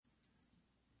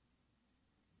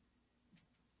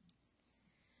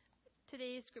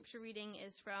Today's scripture reading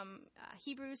is from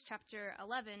Hebrews chapter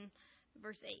 11,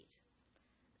 verse 8.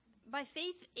 By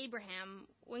faith, Abraham,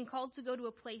 when called to go to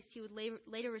a place he would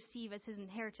later receive as his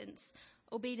inheritance,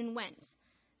 obeyed and went,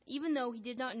 even though he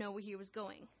did not know where he was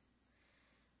going.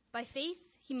 By faith,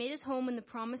 he made his home in the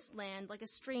promised land like a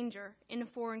stranger in a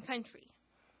foreign country.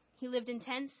 He lived in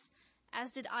tents,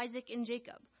 as did Isaac and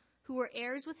Jacob, who were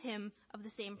heirs with him of the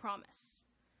same promise.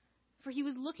 For he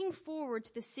was looking forward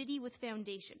to the city with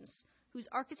foundations, whose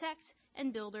architect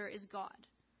and builder is God.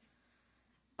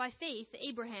 By faith,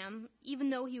 Abraham, even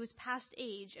though he was past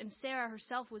age and Sarah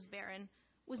herself was barren,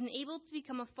 was enabled to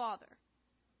become a father,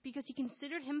 because he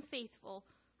considered him faithful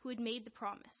who had made the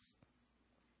promise.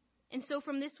 And so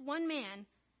from this one man,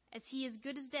 he is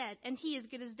good as dead,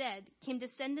 came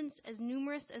descendants as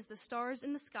numerous as the stars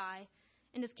in the sky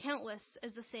and as countless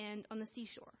as the sand on the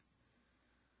seashore.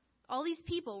 All these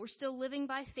people were still living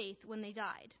by faith when they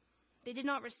died. They did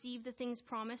not receive the things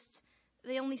promised.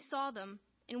 They only saw them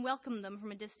and welcomed them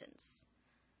from a distance.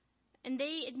 And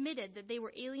they admitted that they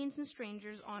were aliens and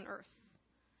strangers on earth.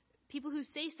 People who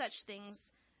say such things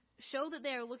show that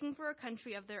they are looking for a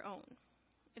country of their own.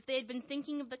 If they had been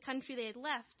thinking of the country they had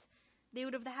left, they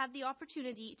would have had the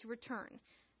opportunity to return.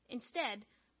 Instead,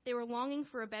 they were longing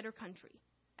for a better country,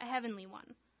 a heavenly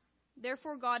one.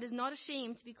 Therefore, God is not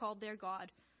ashamed to be called their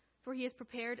God, for he has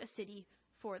prepared a city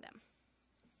for them.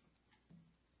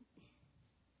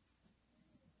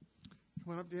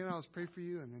 Come on up, Dana. I'll pray for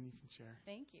you, and then you can share.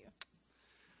 Thank you.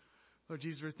 Lord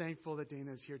Jesus, we're thankful that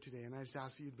Dana is here today, and I just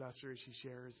ask that you bless her as she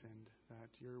shares, and that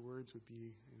your words would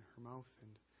be in her mouth, and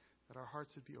that our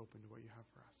hearts would be open to what you have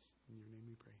for us. In your name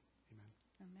we pray.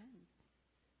 Amen.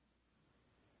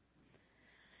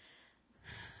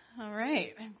 All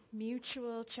right.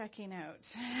 Mutual checking out.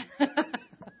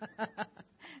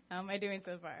 How am I doing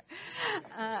so far?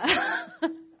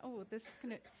 This is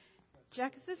going to...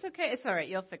 Jack, is this okay? It's all right.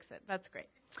 You'll fix it. That's great.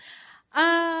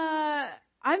 I'm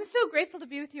so grateful to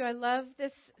be with you. I love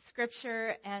this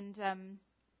scripture, and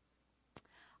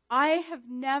I have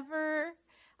never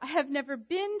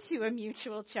been to a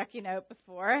mutual checking out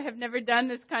before. I have never done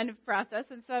this kind of process,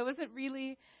 and so I wasn't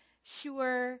really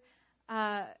sure.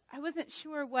 I wasn't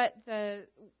sure what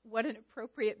an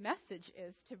appropriate message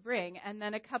is to bring. And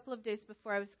then a couple of days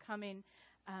before I was coming,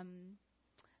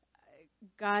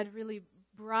 God really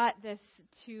brought this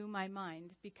to my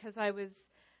mind because I was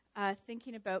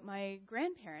thinking about my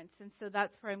grandparents, and so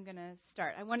that's where I'm going to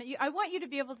start. I want you to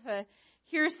be able to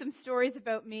hear some stories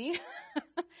about me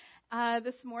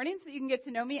this morning, so that you can get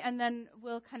to know me, and then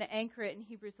we'll kind of anchor it in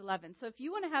Hebrews 11. So if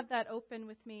you want to have that open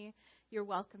with me, you're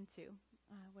welcome to,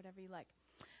 whatever you like.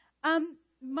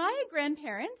 My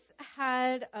grandparents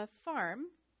had a farm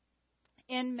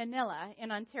in Manila,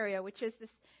 in Ontario, which is this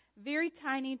very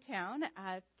tiny town,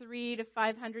 300 to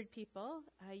 500 people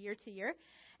year to year.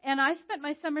 And I spent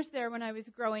my summers there when I was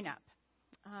growing up.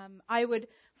 I would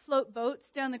float boats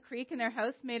down the creek in their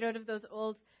house made out of those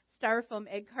old styrofoam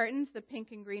egg cartons, the pink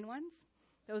and green ones.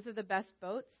 Those are the best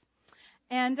boats.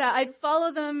 And I'd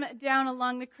follow them down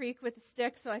along the creek with a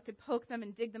stick so I could poke them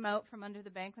and dig them out from under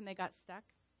the bank when they got stuck.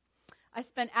 I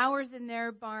spent hours in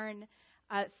their barn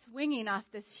swinging off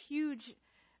this huge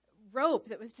rope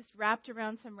that was just wrapped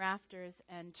around some rafters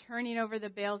and turning over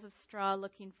the bales of straw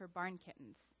looking for barn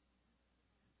kittens.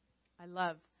 I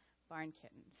love barn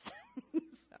kittens.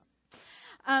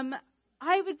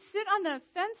 I would sit on the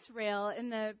fence rail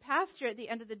in the pasture at the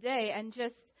end of the day and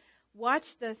just watch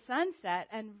the sunset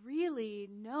and really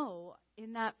know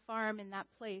in that farm, in that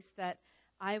place, that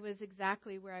I was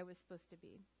exactly where I was supposed to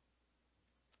be.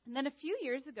 And then a few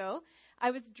years ago, I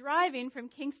was driving from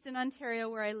Kingston, Ontario,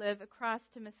 where I live, across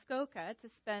to Muskoka to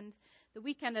spend the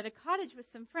weekend at a cottage with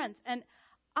some friends. And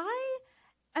I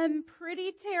am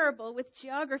pretty terrible with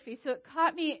geography, so it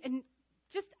caught me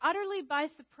just utterly by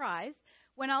surprise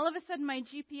when all of a sudden my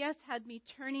GPS had me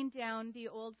turning down the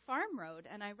old farm road,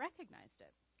 and I recognized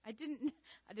it. I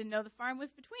didn't know the farm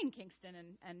was between Kingston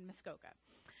and Muskoka.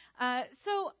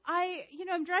 So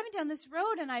I'm driving down this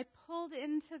road, and I pulled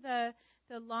into the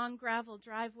long gravel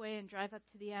driveway and drive up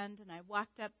to the end, and I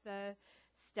walked up the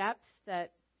steps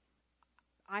that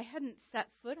I hadn't set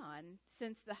foot on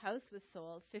since the house was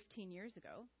sold 15 years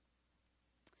ago.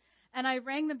 And I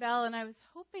rang the bell, and I was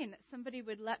hoping that somebody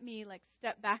would let me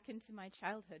step back into my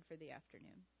childhood for the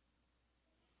afternoon.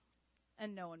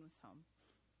 And no one was home.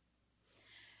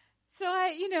 So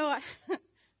I'm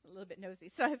a little bit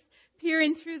nosy. So I was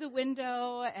peering through the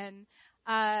window and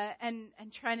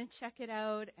trying to check it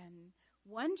out and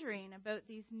wondering about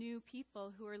these new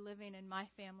people who are living in my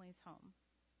family's home.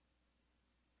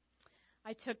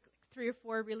 I took 3 or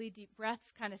 4 really deep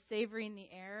breaths, kind of savoring the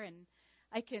air, and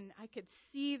I could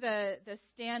see the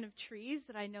stand of trees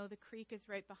that I know the creek is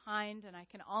right behind, and I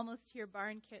can almost hear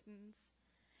barn kittens.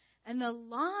 And the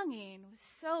longing was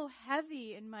so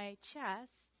heavy in my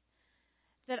chest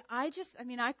that I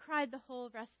cried the whole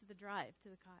rest of the drive to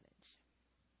the cottage.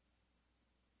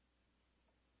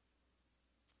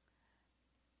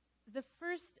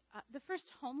 The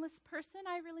first homeless person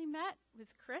I really met was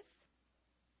Chris.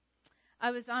 I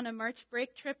was on a March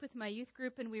break trip with my youth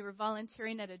group, and we were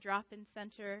volunteering at a drop-in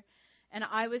center, and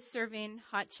I was serving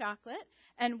hot chocolate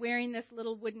and wearing this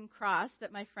little wooden cross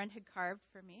that my friend had carved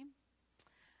for me.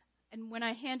 And when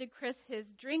I handed Chris his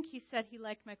drink, he said he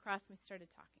liked my cross, and we started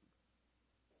talking.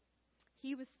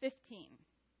 He was 15,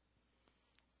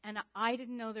 and I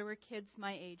didn't know there were kids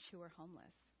my age who were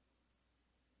homeless.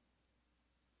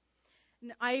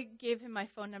 And I gave him my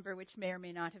phone number, which may or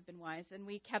may not have been wise, and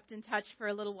we kept in touch for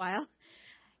a little while.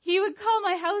 He would call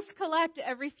my house collect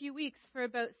every few weeks for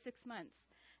about 6 months,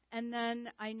 and then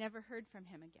I never heard from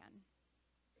him again.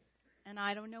 And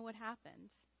I don't know what happened.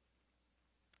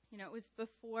 It was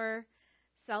before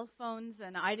cell phones,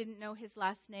 and I didn't know his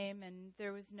last name, and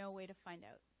there was no way to find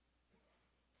out.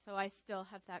 So I still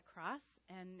have that cross,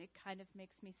 and it kind of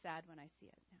makes me sad when I see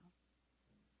it now.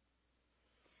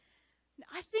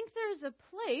 I think there's a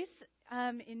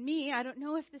place in me, I don't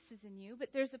know if this is in you, but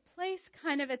there's a place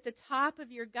kind of at the top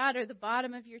of your gut or the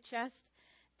bottom of your chest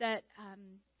that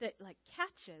like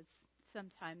catches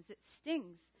sometimes. It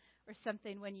stings or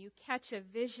something when you catch a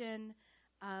vision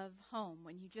of home,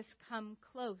 when you just come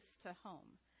close to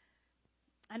home.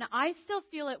 And I still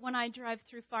feel it when I drive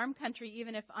through farm country,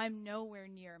 even if I'm nowhere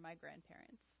near my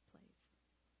grandparents' place.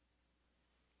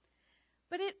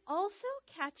 But it also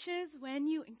catches when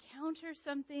you encounter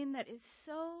something that is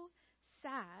so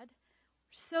sad,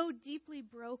 so deeply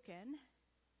broken,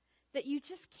 that you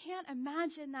just can't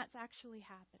imagine that's actually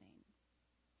happening.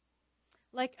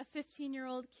 Like a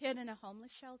 15-year-old kid in a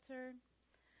homeless shelter,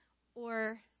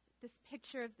 or this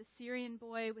picture of the Syrian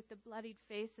boy with the bloodied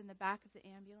face in the back of the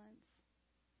ambulance.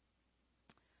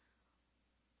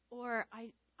 Or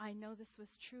I know this was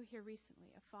true here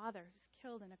recently, a father who's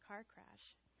killed in a car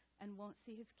crash and won't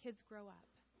see his kids grow up.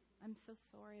 I'm so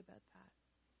sorry about that.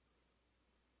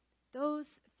 Those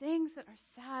things that are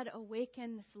sad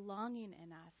awaken this longing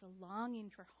in us, a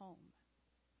longing for home.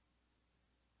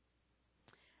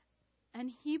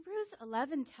 And Hebrews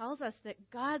 11 tells us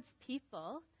that God's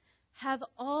people have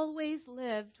always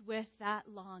lived with that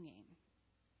longing.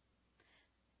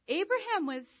 Abraham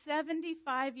was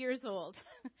 75 years old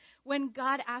when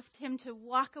God asked him to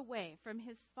walk away from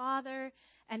his father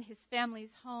and his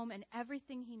family's home and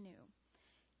everything he knew.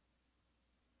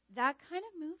 That kind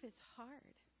of move is hard.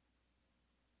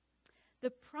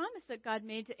 The promise that God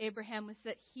made to Abraham was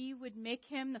that he would make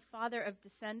him the father of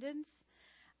descendants,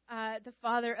 the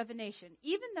father of a nation.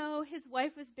 Even though his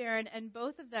wife was barren and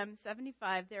both of them,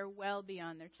 75, they're well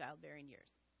beyond their childbearing years.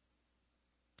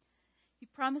 He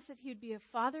promised that he would be a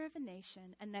father of a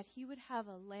nation and that he would have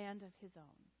a land of his own.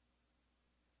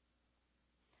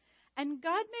 And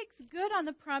God makes good on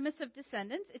the promise of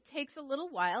descendants. It takes a little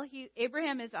while.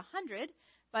 Abraham is 100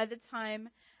 by the time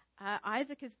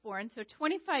Isaac is born. So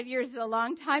 25 years is a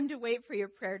long time to wait for your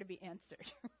prayer to be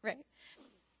answered, right?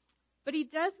 But he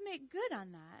does make good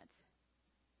on that.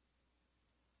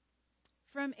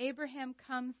 From Abraham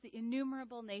comes the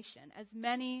innumerable nation, as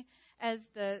many as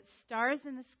the stars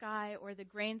in the sky or the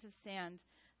grains of sand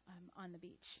on the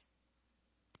beach.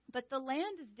 But the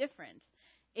land is different.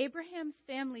 Abraham's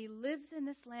family lives in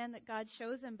this land that God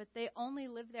shows them, but they only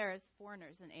live there as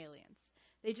foreigners and aliens.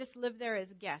 They just live there as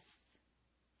guests.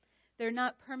 They're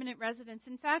not permanent residents.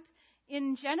 In fact,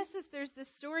 in Genesis, there's this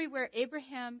story where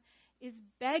Abraham is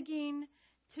begging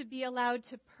to be allowed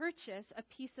to purchase a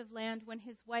piece of land when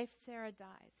his wife Sarah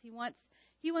dies. He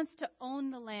wants to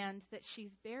own the land that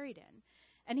she's buried in.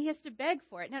 And he has to beg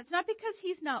for it. Now, it's not because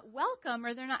he's not welcome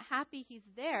or they're not happy he's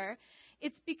there.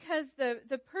 It's because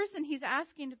the person he's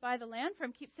asking to buy the land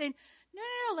from keeps saying,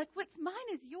 no, like what's mine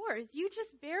is yours. You just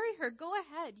bury her. Go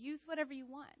ahead. Use whatever you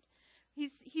want.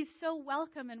 He's so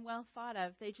welcome and well thought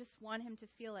of. They just want him to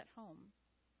feel at home.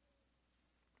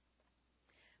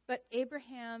 But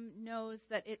Abraham knows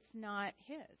that it's not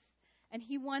his. And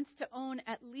he wants to own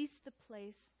at least the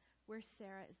place where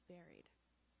Sarah is buried.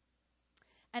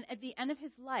 And at the end of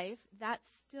his life, that's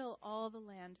still all the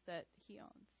land that he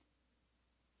owns.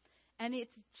 And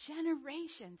it's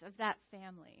generations of that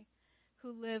family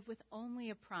who live with only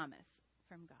a promise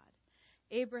from God.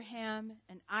 Abraham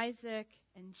and Isaac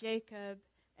and Jacob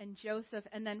and Joseph,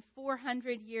 and then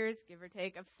 400 years, give or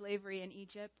take, of slavery in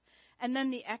Egypt, and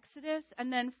then the Exodus,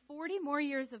 and then 40 more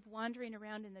years of wandering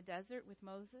around in the desert with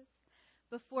Moses,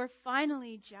 before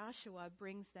finally Joshua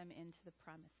brings them into the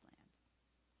promised land.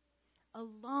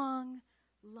 A long,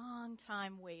 long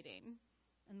time waiting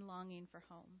and longing for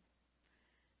home.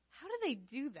 How do they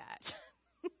do that?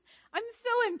 I'm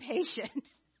so impatient.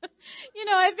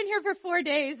 I've been here for 4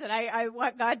 days and I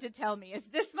want God to tell me, is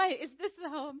this the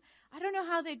home? I don't know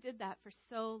how they did that for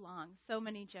so long, so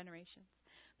many generations.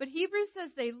 But Hebrews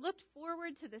says they looked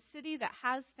forward to the city that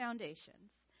has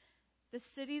foundations, the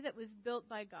city that was built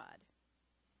by God.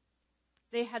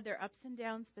 They had their ups and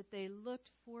downs, but they looked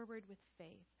forward with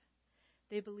faith.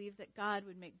 They believed that God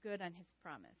would make good on his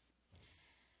promise.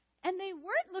 And they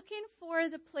weren't looking for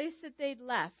the place that they'd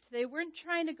left. They weren't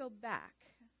trying to go back.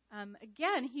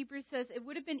 Again, Hebrews says it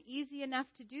would have been easy enough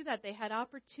to do that. They had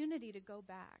opportunity to go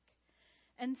back.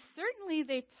 And certainly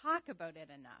they talk about it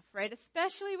enough, right?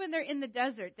 Especially when they're in the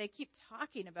desert. They keep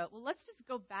talking about, well, let's just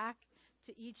go back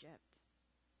to Egypt.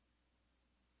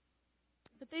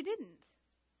 But they didn't.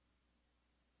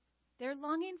 They're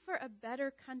longing for a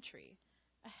better country,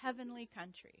 a heavenly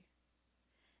country.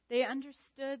 They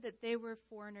understood that they were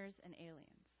foreigners and aliens.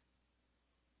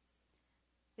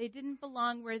 They didn't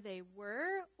belong where they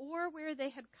were or where they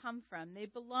had come from. They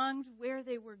belonged where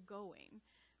they were going,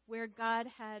 where God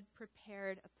had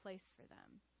prepared a place for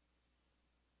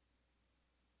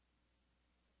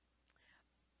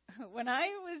them. When I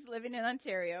was living in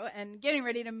Ontario and getting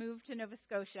ready to move to Nova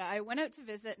Scotia, I went out to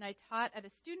visit and I taught at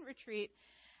a student retreat.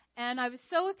 And I was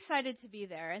so excited to be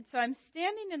there. And so I'm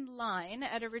standing in line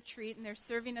at a retreat, and they're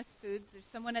serving us foods. There's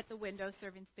someone at the window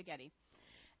serving spaghetti.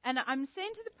 And I'm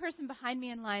saying to the person behind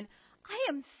me in line, I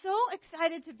am so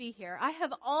excited to be here. I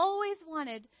have always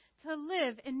wanted to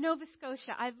live in Nova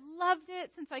Scotia. I've loved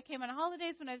it since I came on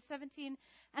holidays when I was 17.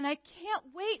 And I can't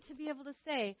wait to be able to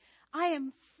say, I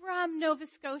am from Nova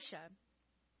Scotia.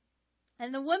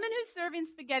 And the woman who's serving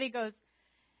spaghetti goes,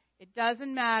 it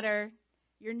doesn't matter.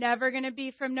 You're never going to be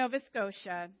from Nova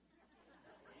Scotia.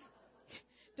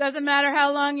 Doesn't matter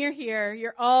how long you're here.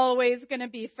 You're always going to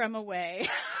be from away.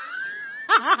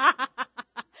 Awesome.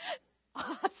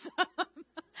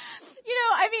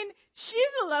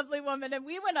 She's a lovely woman, and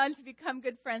we went on to become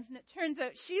good friends. And it turns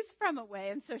out she's from away,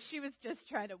 and so she was just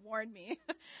trying to warn me.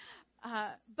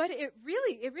 But it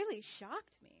really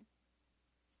shocked me.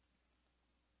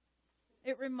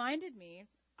 It reminded me,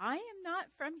 I am not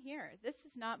from here. This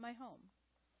is not my home.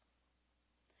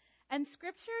 And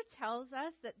Scripture tells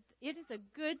us that it is a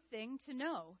good thing to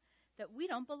know that we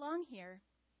don't belong here.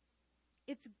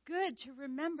 It's good to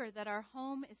remember that our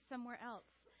home is somewhere else,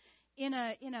 in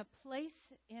a place,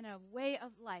 in a way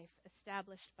of life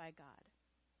established by God.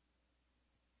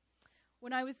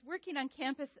 When I was working on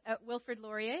campus at Wilfrid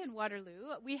Laurier in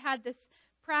Waterloo, we had this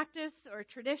practice or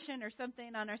tradition or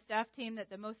something on our staff team that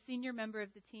the most senior member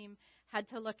of the team had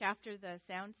to look after the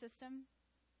sound system,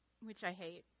 which I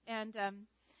hate. And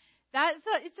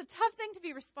it's a tough thing to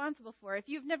be responsible for if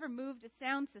you've never moved a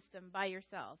sound system by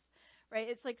yourself, right?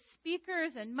 It's like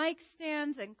speakers and mic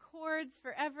stands and cords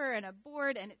forever and a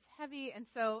board, and it's heavy. And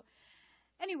so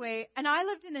anyway, and I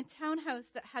lived in a townhouse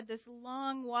that had this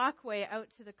long walkway out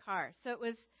to the car. So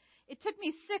it took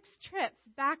me 6 trips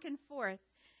back and forth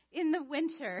in the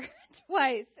winter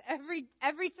twice,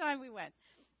 every time we went.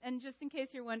 And just in case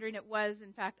you're wondering, it was,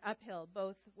 in fact, uphill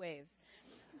both ways.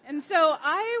 And so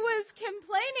I was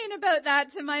complaining about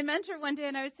that to my mentor one day,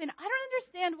 and I was saying, I don't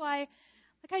understand why,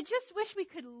 I just wish we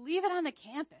could leave it on the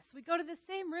campus. We go to the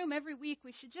same room every week.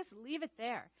 We should just leave it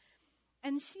there.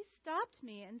 And she stopped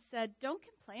me and said, don't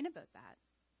complain about that.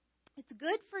 It's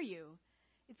good for you.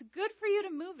 It's good for you to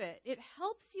move it. It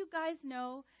helps you guys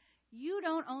know you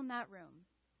don't own that room.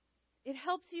 It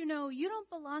helps you know you don't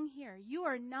belong here. You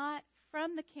are not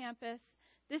from the campus.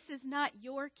 This is not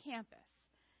your campus.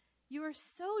 You are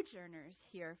sojourners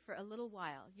here for a little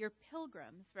while. You're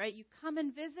pilgrims, right? You come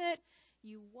and visit,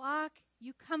 you walk,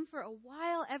 you come for a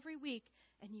while every week,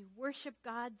 and you worship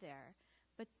God there.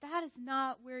 But that is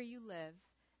not where you live,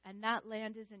 and that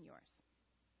land isn't yours.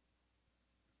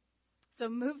 So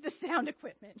move the sound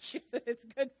equipment. She said it's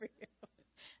good for you.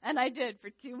 And I did for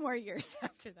 2 more years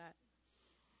after that.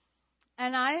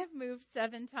 And I have moved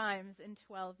 7 times in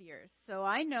 12 years. So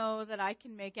I know that I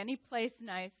can make any place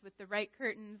nice with the right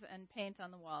curtains and paint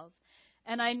on the walls.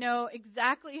 And I know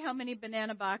exactly how many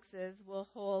banana boxes will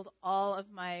hold all of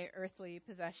my earthly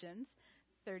possessions,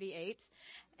 38.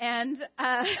 And,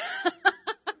 and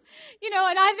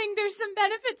I think there's some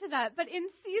benefit to that. But in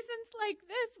seasons like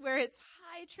this, where it's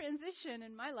high transition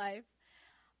in my life,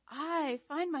 I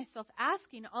find myself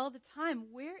asking all the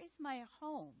time, where is my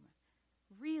home,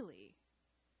 really?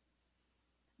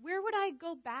 Where would I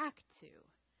go back to?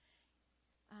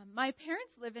 My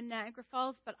parents live in Niagara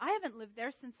Falls, but I haven't lived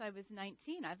there since I was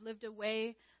 19. I've lived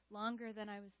away longer than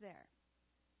I was there.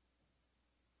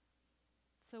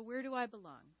 So where do I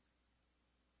belong?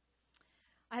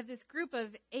 I have this group of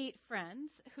 8 friends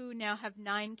who now have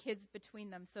 9 kids between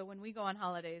them. So when we go on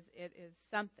holidays, it is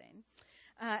something.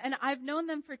 And I've known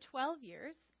them for 12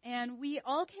 years, and we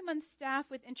all came on staff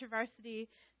with InterVarsity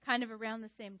kind of around the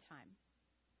same time.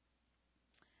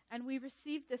 And we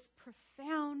received this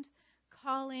profound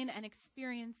calling and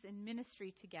experience in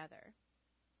ministry together.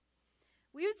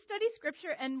 We would study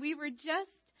Scripture, and we were just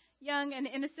young and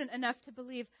innocent enough to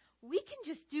believe we can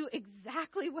just do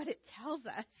exactly what it tells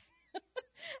us.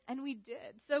 And we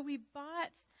did. So we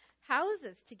bought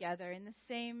houses together in the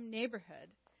same neighborhood.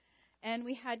 And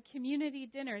we had community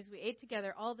dinners. We ate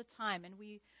together all the time. And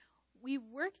we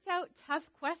worked out tough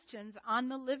questions on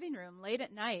the living room late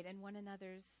at night in one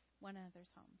another's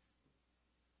homes.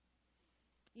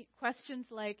 Questions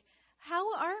like,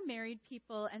 how are married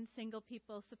people and single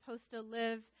people supposed to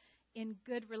live in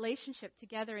good relationship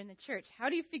together in the church? How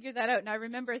do you figure that out? And I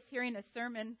remember us hearing a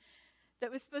sermon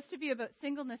that was supposed to be about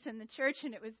singleness in the church,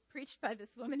 and it was preached by this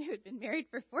woman who had been married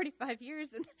for 45 years.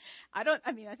 And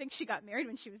I think she got married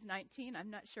when she was 19. I'm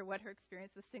not sure what her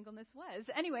experience with singleness was.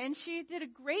 Anyway, and she did a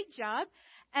great job.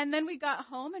 And then we got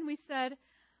home and we said,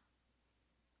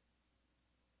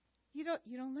 you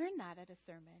don't learn that at a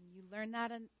sermon. You learn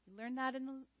that in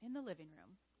the living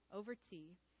room over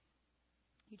tea.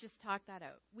 You just talk that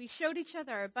out. We showed each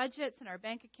other our budgets and our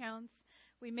bank accounts.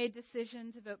 We made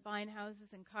decisions about buying houses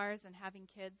and cars and having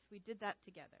kids. We did that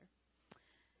together.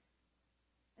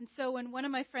 And so when one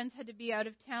of my friends had to be out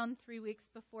of town 3 weeks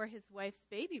before his wife's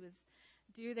baby was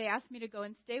due, they asked me to go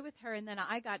and stay with her, and then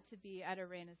I got to be at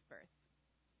Arena's birth.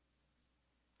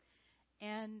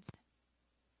 And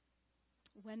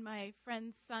when my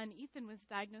friend's son, Ethan, was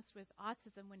diagnosed with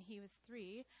autism when he was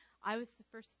 3, I was the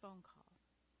first phone call.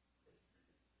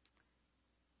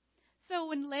 So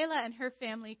when Layla and her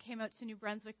family came out to New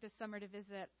Brunswick this summer to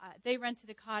visit, they rented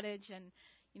a cottage, and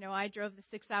I drove the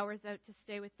 6 hours out to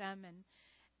stay with them,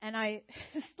 and I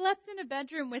slept in a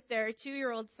bedroom with their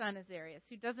 2-year-old son, Azarius,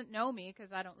 who doesn't know me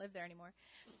because I don't live there anymore.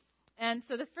 And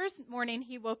so the first morning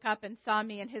he woke up and saw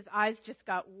me, and his eyes just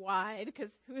got wide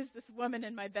because who is this woman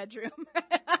in my bedroom?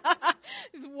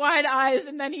 His wide eyes,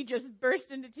 and then he just burst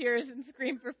into tears and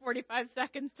screamed for 45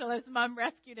 seconds till his mom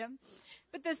rescued him.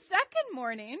 But the second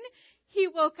morning, he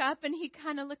woke up and he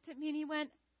kind of looked at me and he went,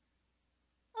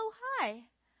 "Oh, hi."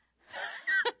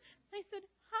 I said,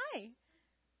 "Hi."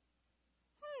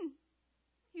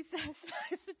 He says, I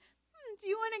said, "Do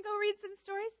you want to go read some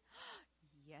stories?"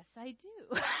 "Yes, I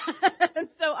do." And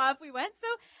so off we went. So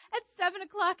at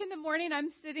 7:00 in the morning,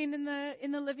 I'm sitting in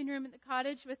the living room at the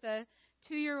cottage with a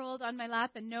 2-year-old on my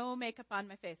lap and no makeup on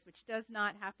my face, which does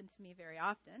not happen to me very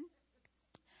often.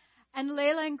 And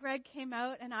Layla and Greg came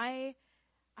out, and I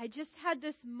just had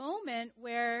this moment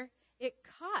where it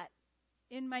caught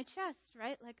in my chest,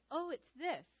 right? Like, oh, it's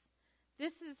this.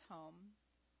 This is home,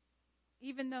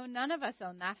 even though none of us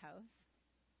own that house.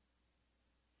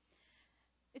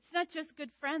 It's not just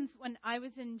good friends. When I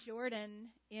was in Jordan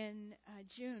in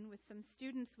June with some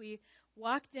students, we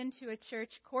walked into a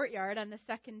church courtyard on the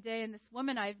second day, and this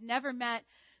woman I've never met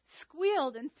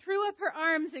squealed and threw up her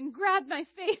arms and grabbed my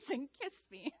face and kissed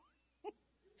me.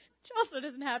 Which also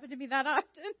doesn't happen to me that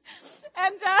often.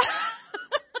 And, and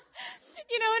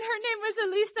her name was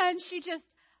Elisa, and she just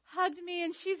hugged me,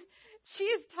 and she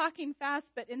is talking fast,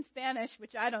 but in Spanish,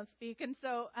 which I don't speak. And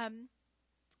so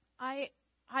I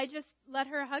just let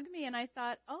her hug me, and I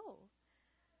thought, oh,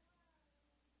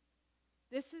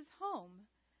 this is home.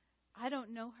 I don't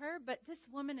know her, but this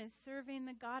woman is serving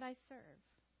the God I serve.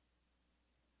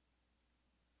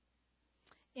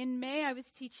 In May, I was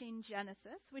teaching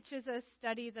Genesis, which is a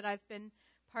study that I've been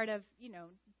part of,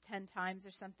 10 times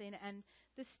or something. And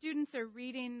the students are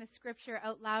reading the scripture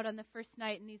out loud on the first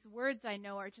night, and these words I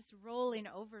know are just rolling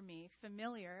over me,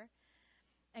 familiar.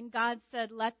 And God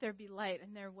said, "Let there be light,"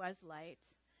 and there was light.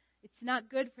 "It's not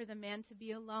good for the man to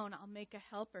be alone. I'll make a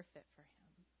helper fit for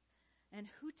him." And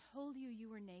who told you you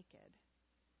were naked?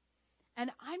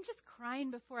 And I'm just crying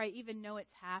before I even know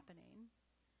it's happening.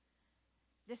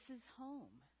 This is home.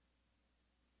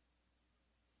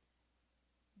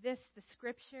 This, the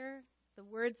scripture, the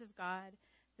words of God,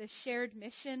 the shared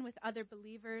mission with other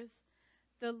believers,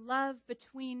 the love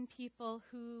between people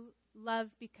who love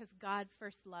because God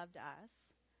first loved us,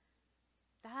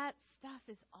 that stuff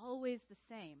is always the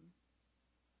same.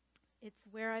 It's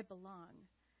where I belong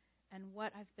and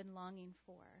what I've been longing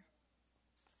for.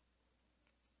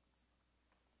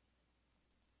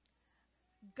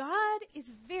 God is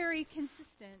very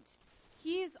consistent.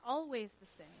 He is always the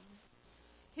same.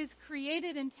 His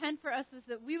created intent for us was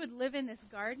that we would live in this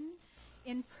garden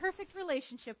in perfect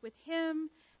relationship with Him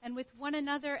and with one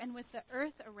another and with the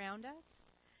earth around us.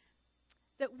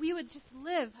 That we would just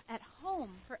live at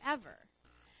home forever.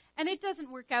 And it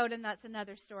doesn't work out, and that's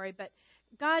another story, but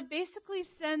God basically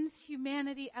sends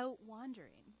humanity out wandering.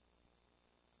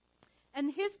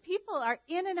 And His people are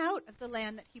in and out of the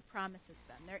land that He promises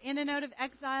them. They're in and out of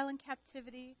exile and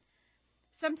captivity.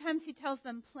 Sometimes He tells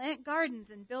them, plant gardens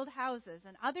and build houses.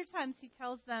 And other times He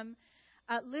tells them,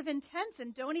 live in tents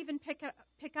and don't even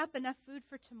pick up enough food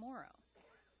for tomorrow.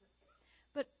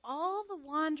 But all the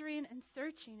wandering and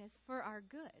searching is for our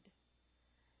good.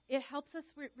 It helps us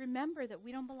remember that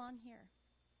we don't belong here.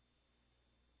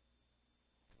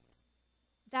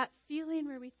 That feeling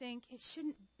where we think it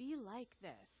shouldn't be like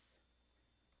this.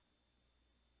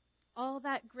 All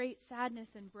that great sadness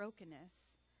and brokenness,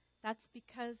 that's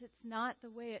because it's not the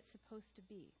way it's supposed to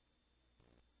be.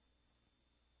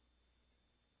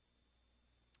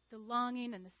 The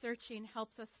longing and the searching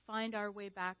helps us find our way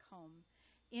back home,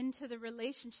 into the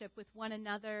relationship with one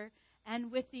another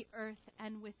and with the earth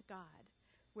and with God,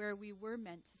 where we were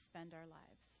meant to spend our lives.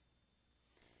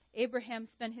 Abraham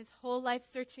spent his whole life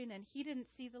searching, and he didn't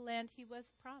see the land he was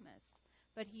promised,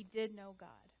 but he did know God.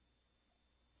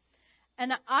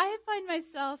 And I find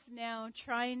myself now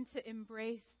trying to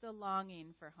embrace the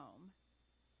longing for home,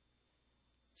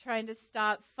 trying to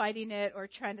stop fighting it or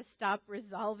trying to stop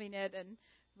resolving it and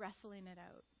wrestling it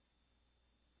out.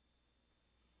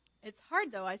 It's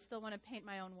hard, though. I still want to paint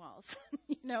my own walls,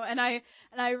 and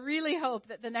I really hope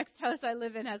that the next house I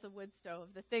live in has a wood stove,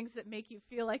 the things that make you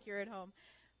feel like you're at home.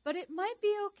 But it might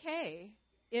be okay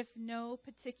if no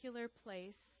particular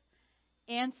place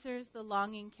answers the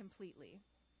longing completely.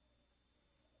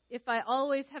 If I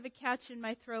always have a catch in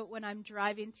my throat when I'm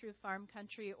driving through farm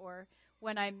country or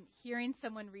when I'm hearing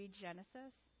someone read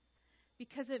Genesis,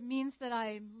 because it means that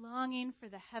I'm longing for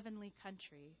the heavenly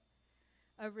country,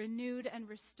 a renewed and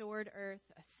restored earth,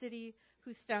 a city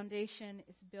whose foundation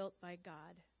is built by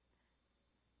God,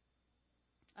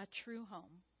 a true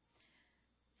home.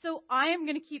 So I am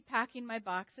going to keep packing my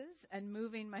boxes and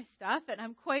moving my stuff, and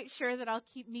I'm quite sure that I'll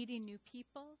keep meeting new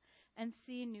people and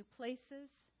seeing new places,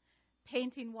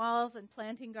 painting walls and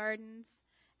planting gardens,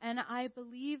 and I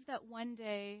believe that one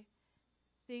day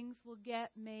things will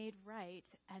get made right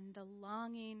and the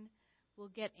longing will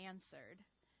get answered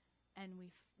and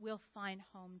we'll find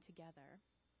home together.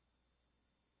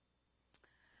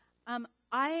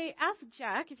 I asked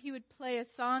Jack if he would play a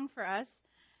song for us.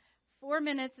 4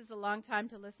 minutes is a long time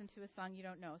to listen to a song you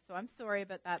don't know, so I'm sorry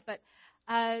about that. But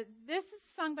this is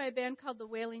a song by a band called the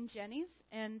Wailing Jennies,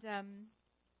 and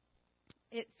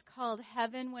it's called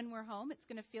Heaven When We're Home. It's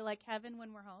going to feel like heaven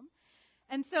when we're home.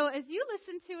 And so as you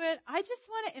listen to it, I just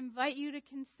want to invite you to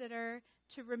consider,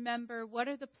 to remember what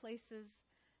are the places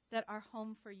that are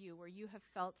home for you, where you have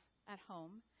felt at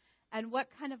home, and what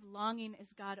kind of longing is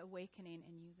God awakening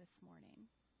in you this morning.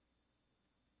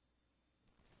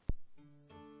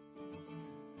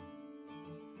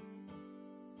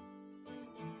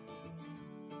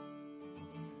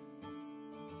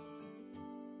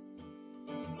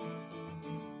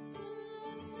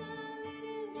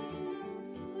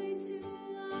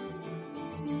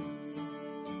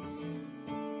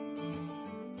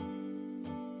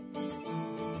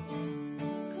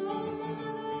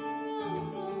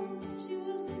 She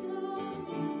was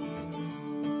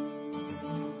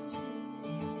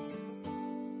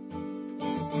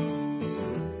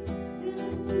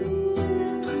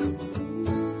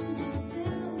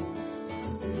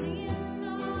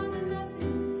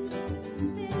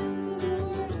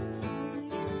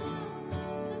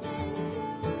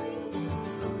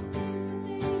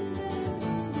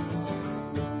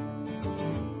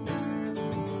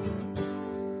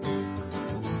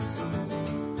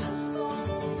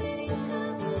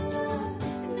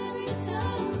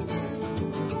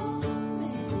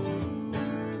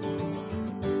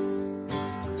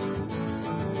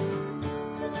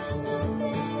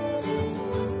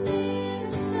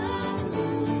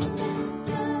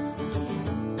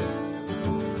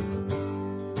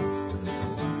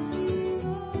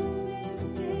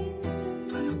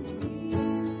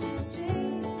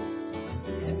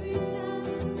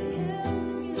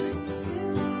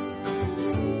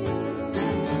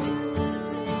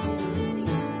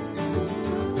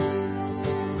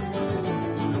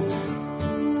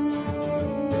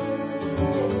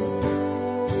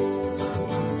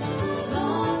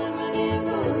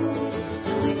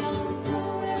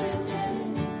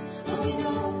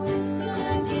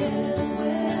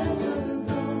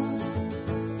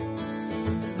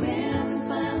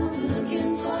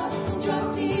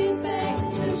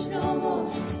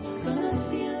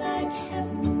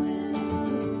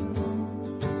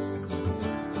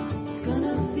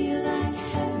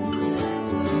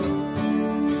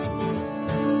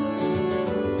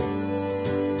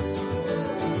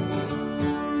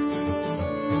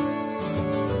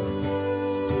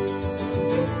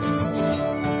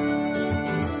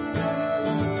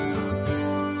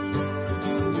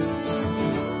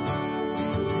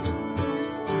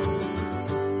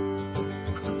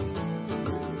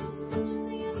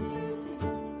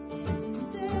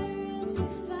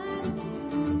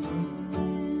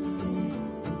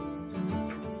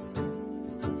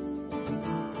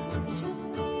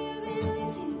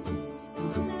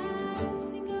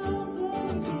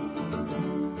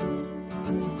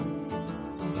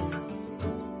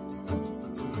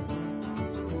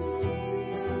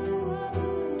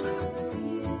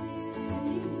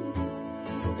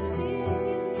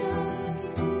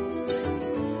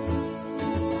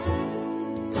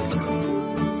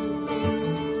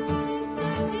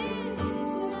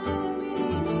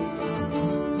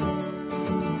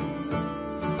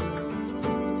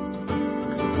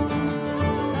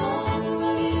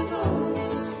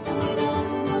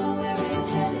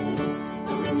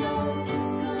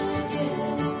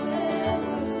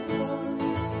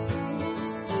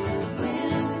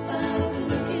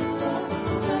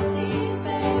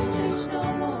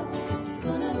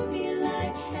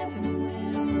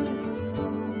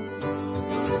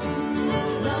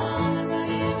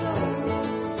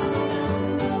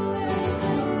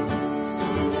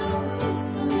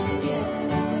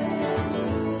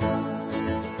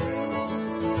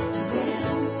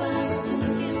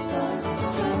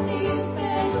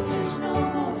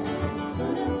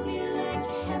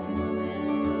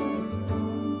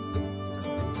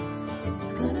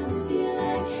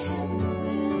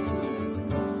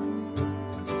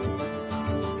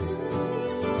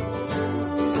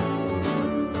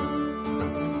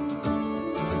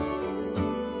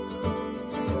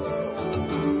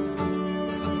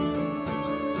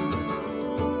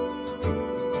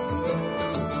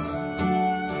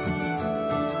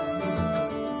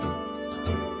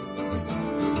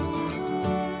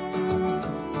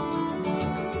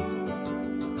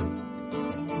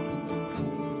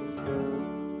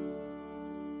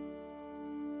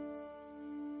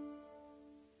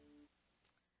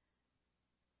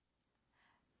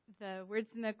the words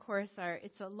in the chorus are,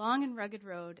 it's a long and rugged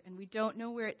road, and we don't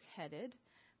know where it's headed,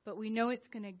 but we know it's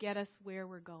going to get us where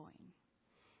we're going.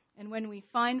 And when we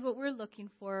find what we're looking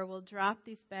for, we'll drop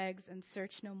these bags and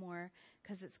search no more,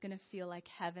 because it's going to feel like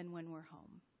heaven when we're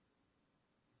home.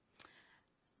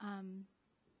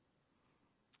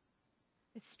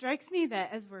 It strikes me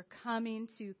that as we're coming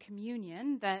to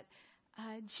communion, that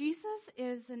Jesus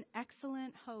is an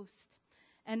excellent host.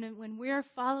 And when we're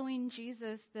following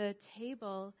Jesus, the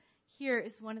table here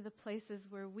is one of the places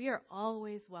where we are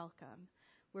always welcome,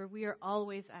 where we are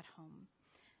always at home.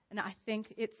 And I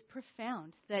think it's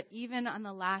profound that even on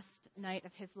the last night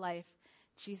of his life,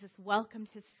 Jesus welcomed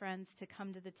his friends to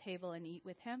come to the table and eat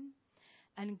with him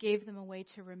and gave them a way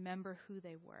to remember who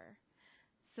they were.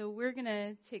 So we're going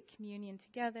to take communion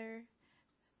together.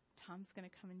 Tom's going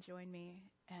to come and join me.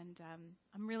 And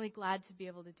I'm really glad to be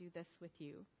able to do this with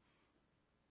you.